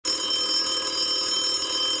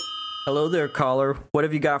Hello there, caller. What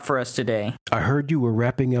have you got for us today? I heard you were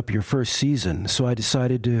wrapping up your first season, so I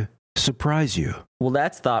decided to surprise you. Well,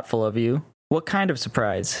 that's thoughtful of you. What kind of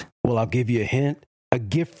surprise? Well, I'll give you a hint. A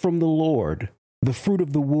gift from the Lord. The fruit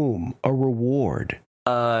of the womb. A reward.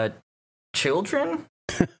 Children?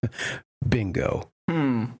 Bingo.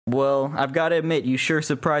 Well, I've got to admit, you sure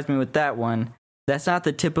surprised me with that one. That's not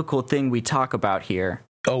the typical thing we talk about here.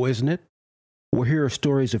 Oh, isn't it? Well, here are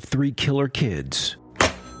stories of 3 killer kids.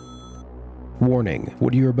 Warning,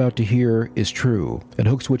 what you're about to hear is true. At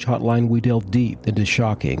Hook Switch Hotline, we delve deep into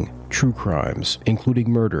shocking, true crimes,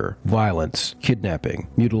 including murder, violence, kidnapping,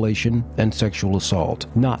 mutilation, and sexual assault.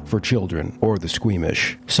 Not for children or the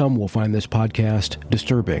squeamish. Some will find this podcast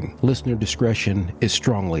disturbing. Listener discretion is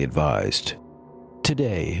strongly advised.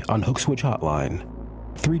 Today on Hook Switch Hotline,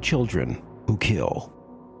 3 children who kill.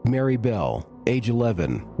 Mary Bell, age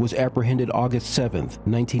 11, was apprehended August 7th,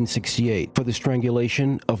 1968, for the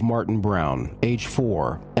strangulation of Martin Brown, age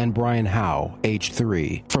 4, and Brian Howe, age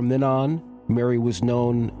 3. From then on, Mary was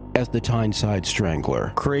known as the Tyneside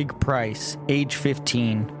Strangler. Craig Price, age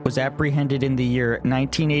 15, was apprehended in the year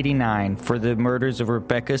 1989 for the murders of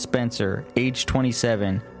Rebecca Spencer, age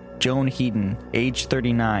 27, Joan Heaton, age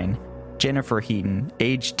 39, Jennifer Heaton,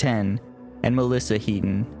 age 10, and Melissa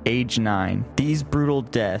Heaton, age 9. These brutal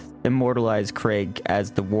deaths immortalized Craig as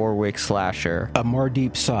the Warwick Slasher.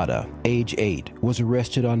 Amardeep Sada, age 8, was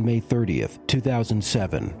arrested on May 30th,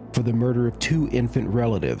 2007, for the murder of 2 infant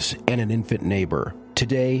relatives and an infant neighbor.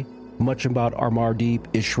 Today, much about Amardeep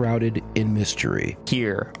is shrouded in mystery.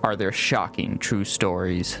 Here are their shocking true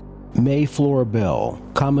stories. May Flora Bell,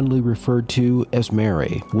 commonly referred to as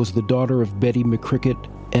Mary, was the daughter of Betty McCricket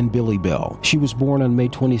and Billy Bell. She was born on May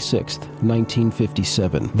 26,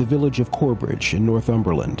 1957, the village of Corbridge in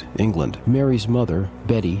Northumberland, England. Mary's mother,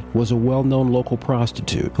 Betty, was a well-known local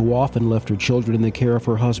prostitute who often left her children in the care of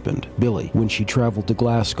her husband, Billy, when she traveled to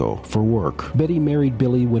Glasgow for work. Betty married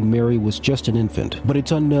Billy when Mary was just an infant, but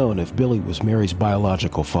it's unknown if Billy was Mary's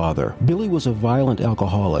biological father. Billy was a violent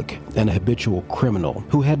alcoholic and a habitual criminal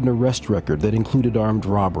who had an arrest record that included armed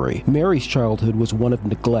robbery. Mary's childhood was one of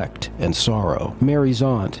neglect and sorrow. Mary's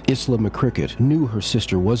aunt, Isla McCricket, knew her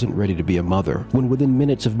sister wasn't ready to be a mother when within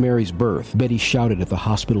minutes of Mary's birth, Betty shouted at the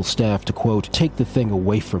hospital staff to, quote, "take the thing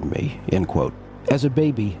away from me," end quote. As a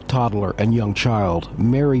baby, toddler, and young child,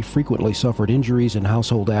 Mary frequently suffered injuries and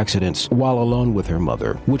household accidents while alone with her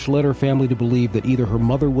mother, which led her family to believe that either her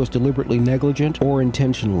mother was deliberately negligent or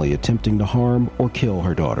intentionally attempting to harm or kill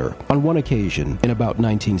her daughter. On one occasion, in about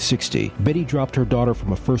 1960, Betty dropped her daughter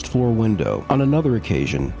from a first-floor window. On another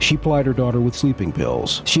occasion, she plied her daughter with sleeping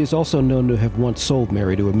pills. She is also known to have once sold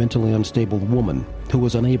Mary to a mentally unstable woman who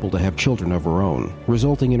was unable to have children of her own,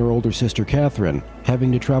 resulting in her older sister Catherine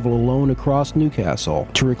having to travel alone across Newcastle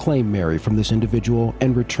to reclaim Mary from this individual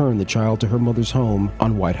and return the child to her mother's home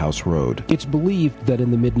on White House Road. It's believed that in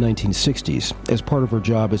the mid-1960s, as part of her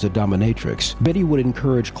job as a dominatrix, Betty would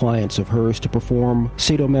encourage clients of hers to perform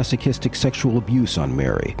sadomasochistic sexual abuse on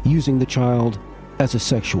Mary, using the child as a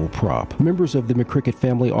sexual prop. Members of the McCricket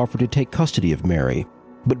family offered to take custody of Mary,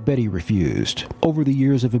 but Betty refused. Over the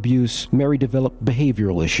years of abuse, Mary developed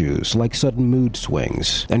behavioral issues like sudden mood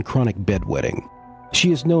swings and chronic bedwetting.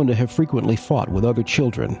 She is known to have frequently fought with other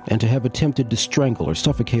children and to have attempted to strangle or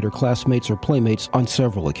suffocate her classmates or playmates on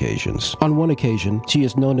several occasions. On one occasion, she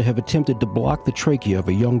is known to have attempted to block the trachea of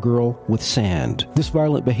a young girl with sand. This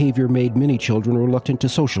violent behavior made many children reluctant to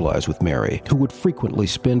socialize with Mary, who would frequently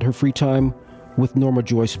spend her free time with Norma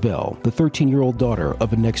Joyce Bell, the 13-year-old daughter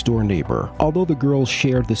of a next-door neighbor. Although the girls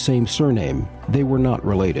shared the same surname, they were not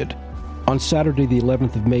related. On Saturday, the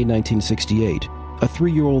 11th of May, 1968, a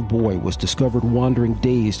 3-year-old boy was discovered wandering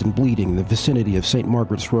dazed and bleeding in the vicinity of St.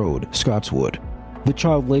 Margaret's Road, Scotswood. The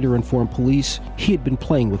child later informed police he had been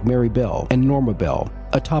playing with Mary Bell and Norma Bell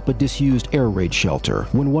atop a disused air raid shelter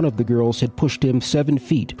when one of the girls had pushed him 7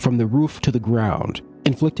 feet from the roof to the ground,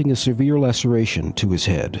 inflicting a severe laceration to his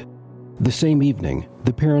head. The same evening,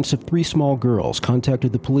 the parents of 3 small girls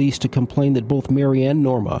contacted the police to complain that both Mary and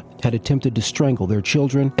Norma had attempted to strangle their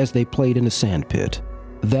children as they played in a sand pit.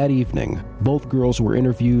 That evening, both girls were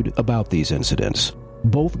interviewed about these incidents.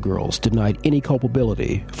 Both girls denied any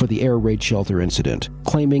culpability for the air raid shelter incident,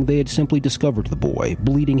 claiming they had simply discovered the boy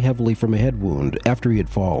bleeding heavily from a head wound after he had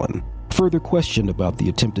fallen. Further questioned about the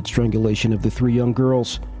attempted strangulation of the 3 young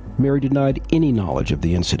girls, Mary denied any knowledge of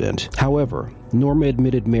the incident. However, Norma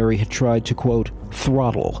admitted Mary had tried to, quote,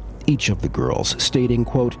 throttle each of the girls, stating,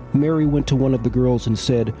 quote, Mary went to one of the girls and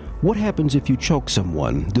said, "What happens if you choke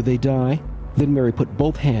someone? Do they die?" Then Mary put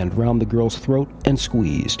both hands round the girl's throat and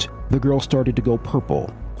squeezed. The girl started to go purple.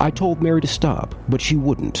 I told Mary to stop, but she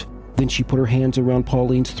wouldn't. Then she put her hands around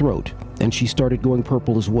Pauline's throat, and she started going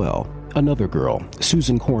purple as well. Another girl,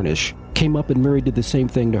 Susan Cornish, came up and Mary did the same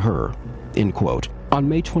thing to her." End quote. On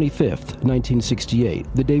May 25th, 1968,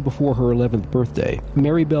 the day before her 11th birthday,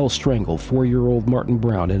 Mary Bell strangled 4-year-old Martin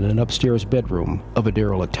Brown in an upstairs bedroom of a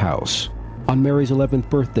derelict house. On Mary's 11th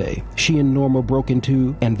birthday, she and Norma broke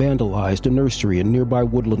into and vandalized a nursery in nearby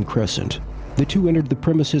Woodland Crescent. The two entered the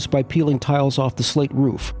premises by peeling tiles off the slate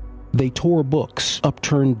roof. They tore books,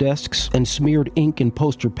 upturned desks, and smeared ink and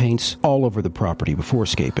poster paints all over the property before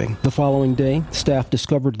escaping. The following day, staff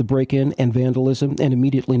discovered the break-in and vandalism and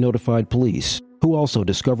immediately notified police, who also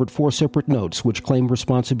discovered 4 separate notes which claimed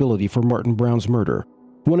responsibility for Martin Brown's murder.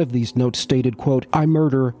 One of these notes stated, quote, "I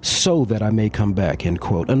murder so that I may come back," end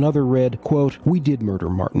quote. Another read, quote, "We did murder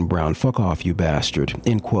Martin Brown. Fuck off, you bastard,"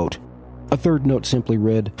 end quote. A third note simply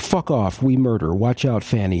read, "Fuck off, we murder. Watch out,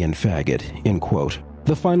 Fanny and faggot," end quote.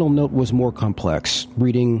 The final note was more complex,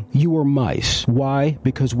 reading, "You are mice. Why?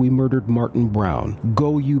 Because we murdered Martin Brown.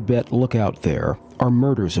 Go you bet, look out there. Our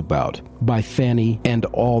murder's about. By Fanny and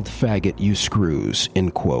all faggot you screws,"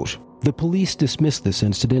 end quote. The police dismissed this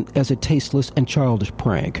incident as a tasteless and childish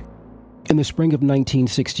prank. In the spring of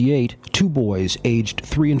 1968, 2 boys aged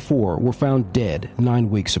 3 and 4 were found dead 9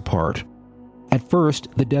 weeks apart. At first,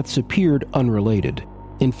 the deaths appeared unrelated.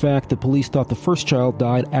 In fact, the police thought the first child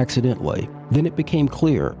died accidentally. Then it became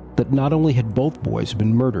clear that not only had both boys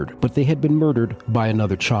been murdered, but they had been murdered by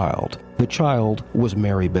another child. The child was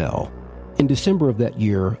Mary Bell. In December of that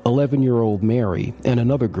year, 11-year-old Mary and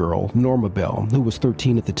another girl, Norma Bell, who was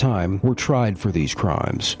 13 at the time, were tried for these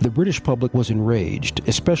crimes. The British public was enraged,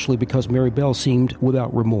 especially because Mary Bell seemed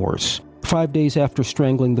without remorse. 5 days after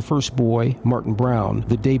strangling the first boy, Martin Brown,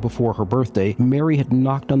 the day before her birthday, Mary had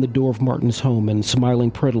knocked on the door of Martin's home and,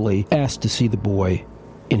 smiling prettily, asked to see the boy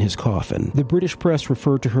in his coffin. The British press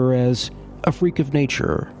referred to her as a freak of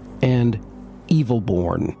nature and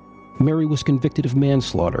evil-born. Mary was convicted of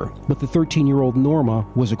manslaughter, but the 13-year-old Norma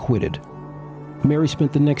was acquitted. Mary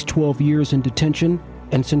spent the next 12 years in detention,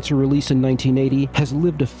 and since her release in 1980, has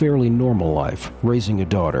lived a fairly normal life, raising a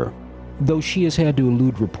daughter, though she has had to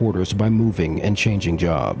elude reporters by moving and changing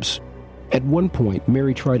jobs. At one point,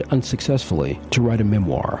 Mary tried unsuccessfully to write a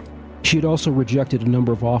memoir. She had also rejected a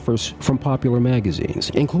number of offers from popular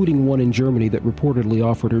magazines, including one in Germany that reportedly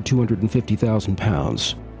offered her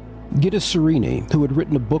 £250,000. Gitta Sereny, who had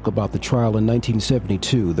written a book about the trial in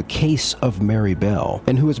 1972, The Case of Mary Bell,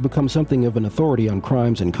 and who has become something of an authority on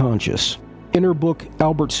crimes and conscience. In her book,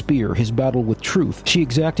 Albert Speer, His Battle with Truth, she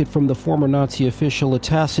exacted from the former Nazi official a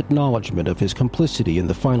tacit acknowledgement of his complicity in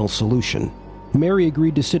the final solution. Mary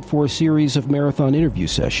agreed to sit for a series of marathon interview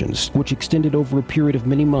sessions, which extended over a period of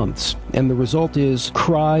many months, and the result is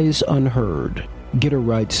cries unheard. Gitta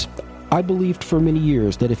writes, "I believed for many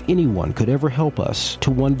years that if anyone could ever help us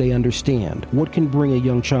to one day understand what can bring a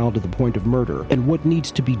young child to the point of murder and what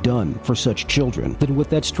needs to be done for such children, then with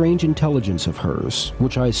that strange intelligence of hers,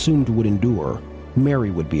 which I assumed would endure,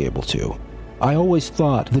 Mary would be able to. I always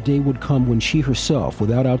thought the day would come when she herself,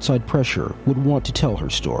 without outside pressure, would want to tell her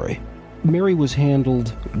story." Mary was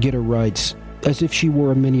handled, Gitta writes, as if she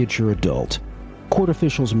were a miniature adult. Court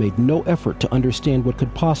officials made no effort to understand what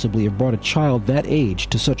could possibly have brought a child that age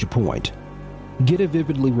to such a point. Gitta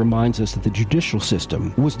vividly reminds us that the judicial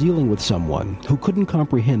system was dealing with someone who couldn't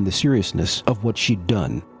comprehend the seriousness of what she'd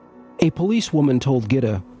done. A policewoman told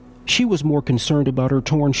Gitta she was more concerned about her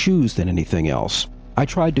torn shoes than anything else. "I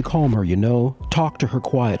tried to calm her, talk to her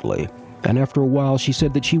quietly, and after a while she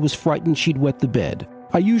said that she was frightened she'd wet the bed.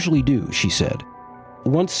 I usually do," she said.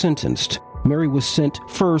 Once sentenced, Mary was sent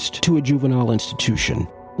first to a juvenile institution,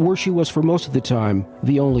 where she was for most of the time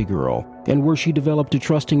the only girl, and where she developed a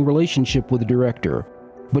trusting relationship with the director.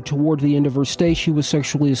 But toward the end of her stay, she was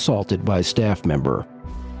sexually assaulted by a staff member.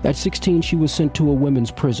 At 16, she was sent to a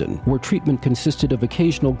women's prison, where treatment consisted of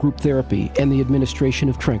occasional group therapy and the administration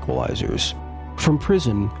of tranquilizers. From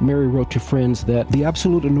prison, Mary wrote to friends that the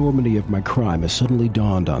absolute enormity of my crime has suddenly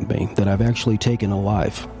dawned on me, that I've actually taken a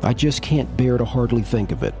life. I just can't bear to hardly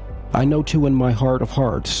think of it. I know too in my heart of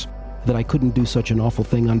hearts that I couldn't do such an awful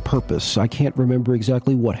thing on purpose. I can't remember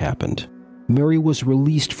exactly what happened. Mary was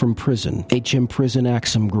released from prison, HM Prison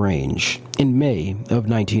Axum Grange, in May of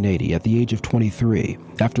 1980 at the age of 23,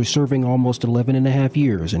 after serving almost 11 and a half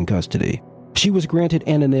years in custody. She was granted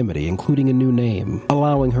anonymity, including a new name,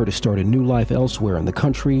 allowing her to start a new life elsewhere in the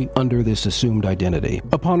country under this assumed identity.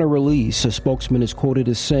 Upon her release, a spokesman is quoted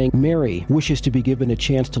as saying, "Mary wishes to be given a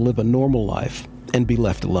chance to live a normal life and be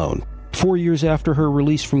left alone." 4 years after her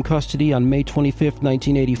release from custody, on May 25,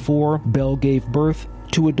 1984, Bell gave birth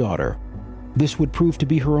to a daughter. This would prove to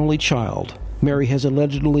be her only child, Mary has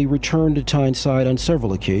allegedly returned to Tyneside on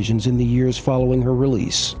several occasions in the years following her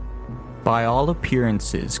release. By all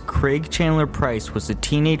appearances, Craig Chandler Price was a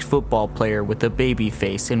teenage football player with a baby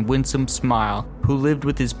face and winsome smile who lived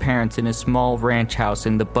with his parents in a small ranch house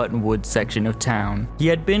in the Buttonwood section of town. He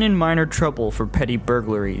had been in minor trouble for petty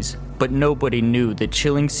burglaries, but nobody knew the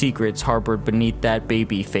chilling secrets harbored beneath that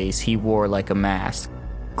baby face he wore like a mask.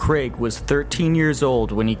 Craig was 13 years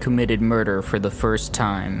old when he committed murder for the first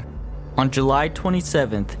time. On July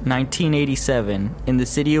 27, 1987, in the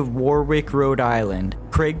city of Warwick, Rhode Island,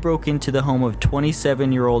 Craig broke into the home of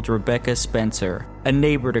 27-year-old Rebecca Spencer, a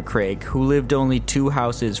neighbor to Craig who lived only 2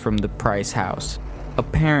 houses from the Price house.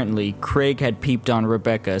 Apparently, Craig had peeped on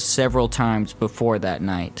Rebecca several times before that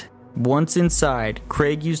night. Once inside,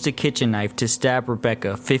 Craig used a kitchen knife to stab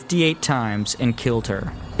Rebecca 58 times and killed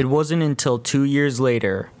her. It wasn't until 2 years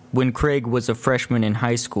later, when Craig was a freshman in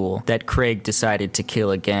high school, that Craig decided to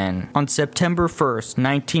kill again. On September 1st,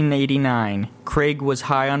 1989, Craig was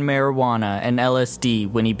high on marijuana and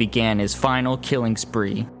LSD when he began his final killing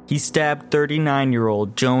spree. He stabbed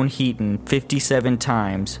 39-year-old Joan Heaton 57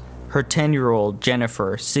 times, her 10-year-old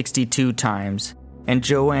Jennifer 62 times, and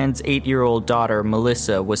Joanne's 8-year-old daughter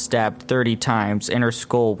Melissa was stabbed 30 times and her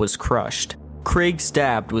skull was crushed. Craig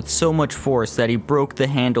stabbed with so much force that he broke the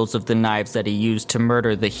handles of the knives that he used to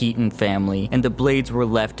murder the Heaton family, and the blades were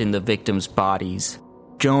left in the victims' bodies.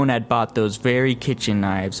 Joan had bought those very kitchen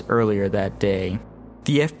knives earlier that day.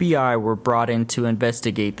 The FBI were brought in to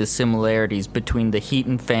investigate the similarities between the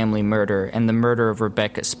Heaton family murder and the murder of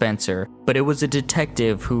Rebecca Spencer, but it was a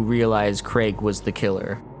detective who realized Craig was the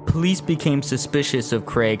killer. Police became suspicious of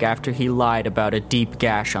Craig after he lied about a deep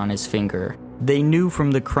gash on his finger. They knew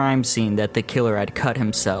from the crime scene that the killer had cut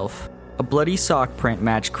himself. A bloody sock print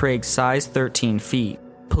matched Craig's size 13 feet.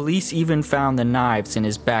 Police even found the knives in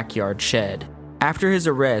his backyard shed. After his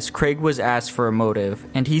arrest, Craig was asked for a motive,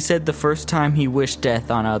 and he said the first time he wished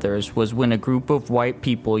death on others was when a group of white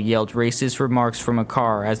people yelled racist remarks from a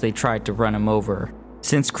car as they tried to run him over.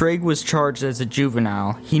 Since Craig was charged as a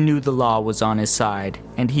juvenile, he knew the law was on his side,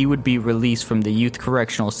 and he would be released from the Youth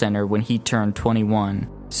Correctional Center when he turned 21.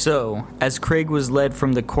 So, as Craig was led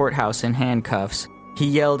from the courthouse in handcuffs, he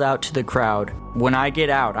yelled out to the crowd, "When I get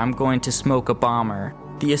out, I'm going to smoke a bomber."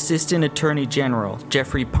 The Assistant Attorney General,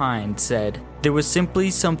 Jeffrey Pine, said, "There was simply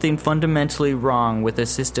something fundamentally wrong with a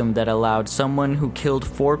system that allowed someone who killed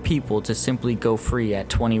 4 people to simply go free at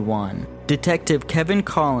 21. Detective Kevin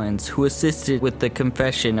Collins, who assisted with the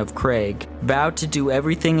confession of Craig, vowed to do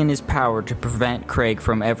everything in his power to prevent Craig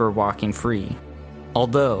from ever walking free.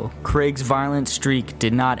 Although, Craig's violent streak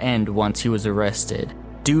did not end once he was arrested.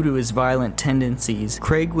 Due to his violent tendencies,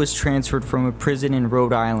 Craig was transferred from a prison in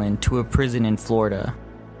Rhode Island to a prison in Florida.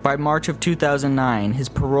 By March of 2009, his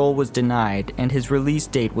parole was denied and his release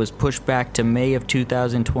date was pushed back to May of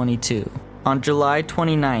 2022. On July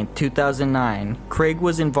 29, 2009, Craig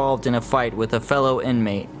was involved in a fight with a fellow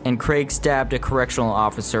inmate, and Craig stabbed a correctional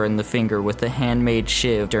officer in the finger with a handmade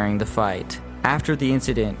shiv during the fight. After the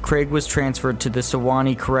incident, Craig was transferred to the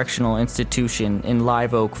Sewanee Correctional Institution in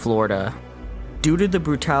Live Oak, Florida. Due to the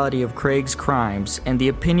brutality of Craig's crimes and the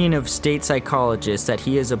opinion of state psychologists that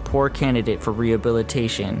he is a poor candidate for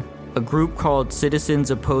rehabilitation, a group called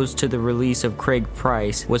Citizens Opposed to the Release of Craig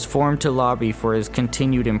Price was formed to lobby for his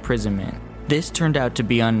continued imprisonment. This turned out to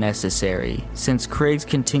be unnecessary, since Craig's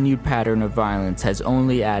continued pattern of violence has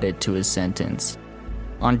only added to his sentence.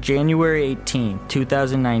 On January 18,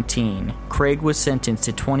 2019, Craig was sentenced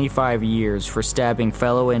to 25 years for stabbing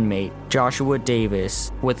fellow inmate Joshua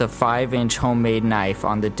Davis with a 5-inch homemade knife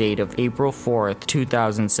on the date of April 4,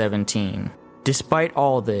 2017. Despite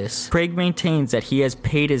all this, Craig maintains that he has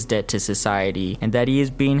paid his debt to society and that he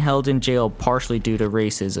is being held in jail partially due to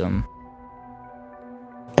racism.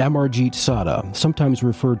 Amarjeet Sada, sometimes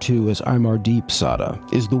referred to as Amardeep Sada,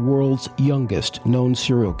 is the world's youngest known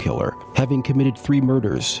serial killer, having committed 3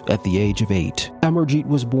 murders at the age of 8. Amarjeet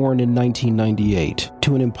was born in 1998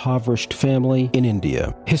 to an impoverished family in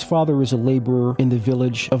India. His father is a laborer in the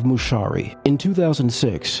village of Mushari. In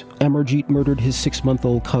 2006, Amarjeet murdered his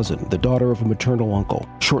 6-month-old cousin, the daughter of a maternal uncle.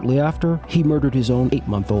 Shortly after, he murdered his own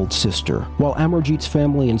 8-month-old sister. While Amarjeet's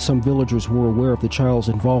family and some villagers were aware of the child's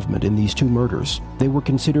involvement in these 2 murders, they were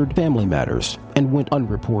considered family matters and went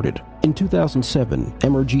unreported. In 2007,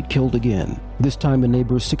 Amarjeet killed again, this time a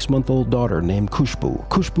neighbor's 6-month-old daughter named Khushbu.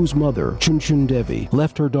 Khushbu's mother, Chunchun Devi,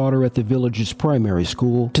 left her daughter at the village's primary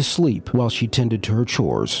school to sleep while she tended to her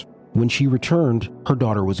chores. When she returned, her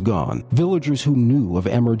daughter was gone. Villagers who knew of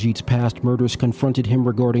Amarjeet's past murders confronted him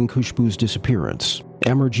regarding Khushbu's disappearance.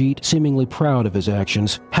 Amarjeet, seemingly proud of his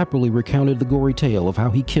actions, happily recounted the gory tale of how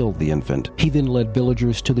he killed the infant. He then led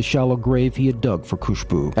villagers to the shallow grave he had dug for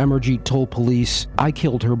Khushbu. Amarjeet told police, "I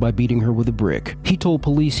killed her by beating her with a brick." He told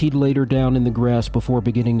police he'd laid her down in the grass before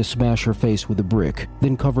beginning to smash her face with a brick,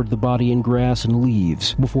 then covered the body in grass and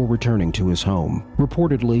leaves before returning to his home.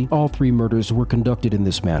 Reportedly, all 3 murders were conducted in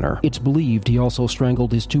this manner. It's believed he also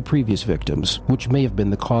strangled his 2 previous victims, which may have been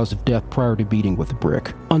the cause of death prior to beating with a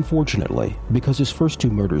brick. Unfortunately, because his first 2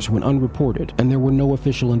 murders went unreported and there were no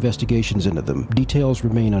official investigations into them, details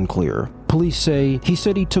remain unclear. Police say he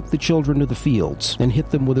said he took the children to the fields and hit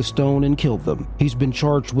them with a stone and killed them. He's been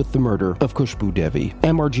charged with the murder of Khushbu Devi.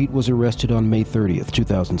 Amarjeet was arrested on May 30th,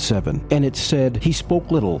 2007, and it's said he spoke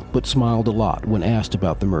little but smiled a lot when asked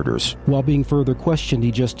about the murders. While being further questioned,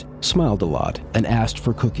 he just smiled a lot and asked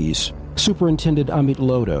for cookies. Superintendent Amit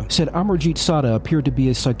Lodha said Amarjeet Sada appeared to be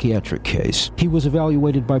a psychiatric case. He was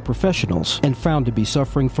evaluated by professionals and found to be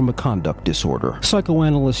suffering from a conduct disorder.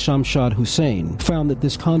 Psychoanalyst Shamshad Hussain found that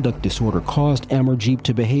this conduct disorder caused Amarjeet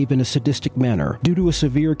to behave in a sadistic manner due to a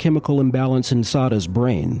severe chemical imbalance in Sada's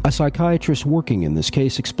brain. A psychiatrist working in this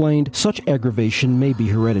case explained such aggravation may be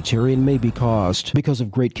hereditary and may be caused because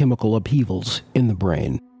of great chemical upheavals in the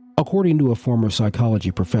brain. According to a former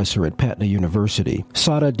psychology professor at Patna University,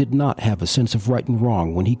 Sada did not have a sense of right and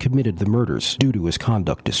wrong when he committed the murders due to his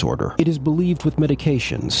conduct disorder. It is believed with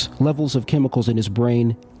medications, levels of chemicals in his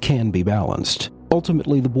brain can be balanced.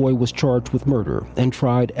 Ultimately, the boy was charged with murder and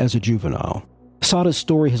tried as a juvenile. Sada's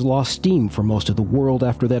story has lost steam for most of the world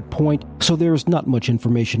after that point, so there is not much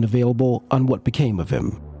information available on what became of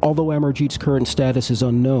him. Although Amarjeet's current status is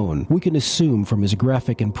unknown, we can assume from his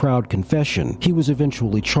graphic and proud confession he was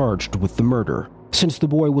eventually charged with the murder. Since the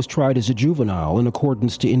boy was tried as a juvenile in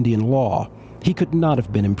accordance to Indian law, he could not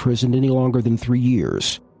have been imprisoned any longer than 3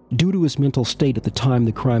 years. Due to his mental state at the time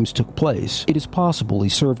the crimes took place, it is possible he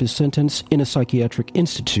served his sentence in a psychiatric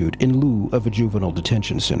institute in lieu of a juvenile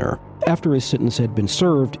detention center. After his sentence had been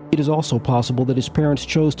served, it is also possible that his parents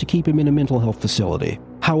chose to keep him in a mental health facility.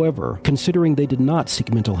 However, considering they did not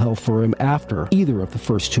seek mental health for him after either of the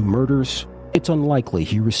first 2 murders, it's unlikely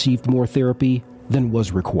he received more therapy than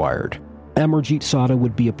was required. Amarjeet Sada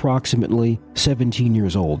would be approximately 17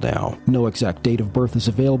 years old now. No exact date of birth is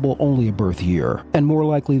available, only a birth year. And more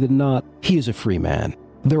likely than not, he is a free man.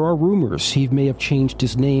 There are rumors he may have changed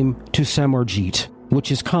his name to Samarjeet, which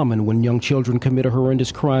is common when young children commit a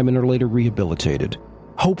horrendous crime and are later rehabilitated.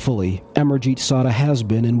 Hopefully, Amarjeet Sada has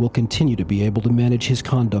been and will continue to be able to manage his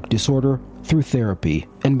conduct disorder through therapy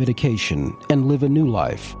and medication and live a new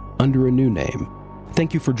life under a new name.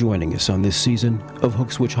 Thank you for joining us on this season of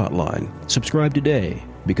Hook Switch Hotline. Subscribe today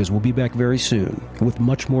because we'll be back very soon with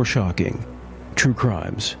much more shocking true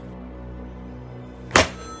crimes